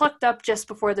being plucked up just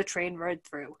before the train rode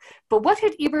through. But what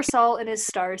had Ebersol and his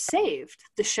stars saved?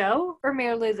 The show, or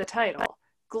merely the title?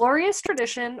 Glorious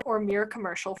tradition, or mere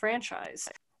commercial franchise? ...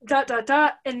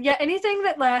 And yet anything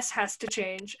that lasts has to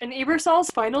change. And Ebersol's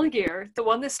final year, the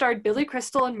one that starred Billy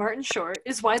Crystal and Martin Short,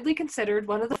 is widely considered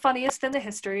one of the funniest in the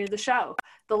history of the show.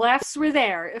 The laughs were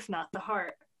there, if not the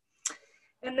heart.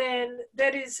 And then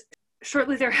that is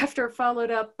shortly thereafter followed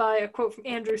up by a quote from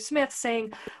Andrew Smith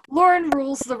saying, "Lauren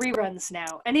rules the reruns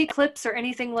now. Any clips or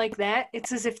anything like that,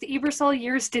 it's as if the Ebersol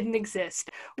years didn't exist.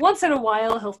 Once in a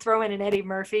while, he'll throw in an Eddie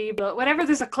Murphy, but whenever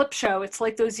there's a clip show, it's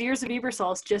like those years of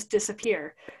Ebersols just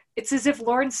disappear. It's as if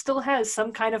Lauren still has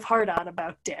some kind of heart-on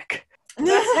about Dick."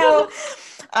 That's how...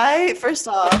 First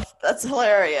off, that's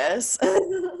hilarious.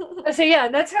 So yeah,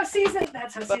 that's how season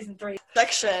 3.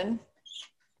 Section.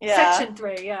 Yeah. Section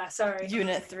 3, yeah, sorry.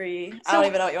 Unit 3. I don't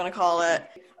even know what you want to call it.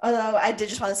 Although I did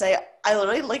just want to say, I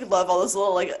literally like love all those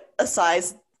little like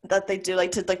asides that they do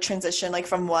like to like transition like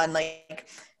from one like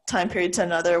time period to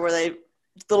another where they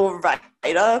little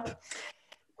write up.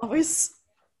 Always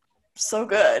so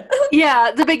good.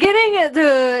 Yeah, the beginning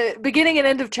and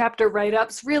end of chapter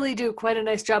write-ups really do quite a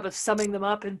nice job of summing them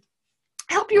up and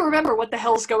help you remember what the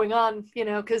hell's going on,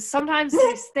 because sometimes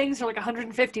these things are like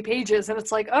 150 pages and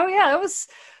it's like, oh yeah, it was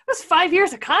 5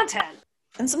 years of content.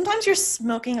 And sometimes you're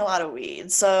smoking a lot of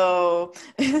weed, so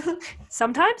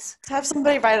sometimes have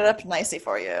somebody write it up nicely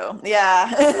for you. Yeah.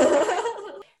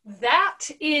 That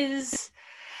is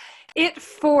it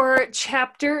for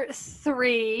chapter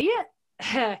 3.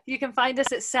 You can find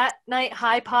us at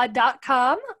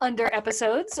satnighthighpod.com under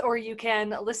episodes, or you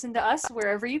can listen to us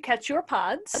wherever you catch your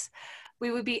pods. We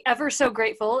would be ever so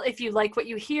grateful if you like what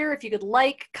you hear. If you could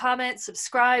like, comment,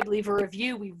 subscribe, leave a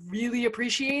review. We really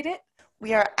appreciate it.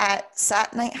 We are at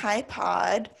Sat Night High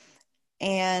Pod,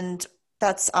 and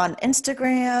that's on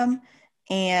Instagram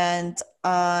and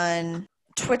on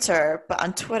Twitter. But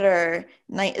on Twitter,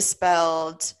 night is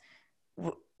spelled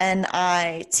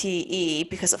NITE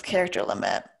because of character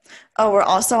limit. Oh, we're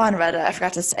also on Reddit. I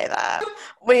forgot to say that.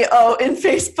 Wait, in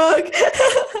Facebook?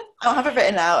 I don't have it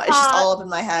written out. It's just all up in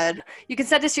my head. You can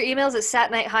send us your emails at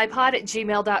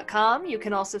satnighthighpod@gmail.com. You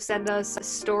can also send us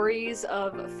stories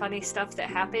of funny stuff that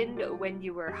happened when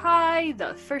you were high,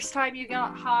 the first time you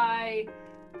got high,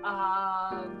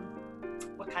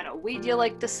 what kind of weed you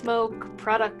like to smoke,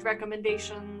 product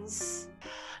recommendations.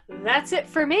 That's it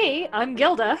for me. I'm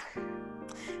Gilda.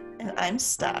 And I'm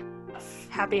Steph.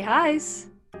 Happy highs.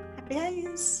 Happy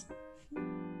highs.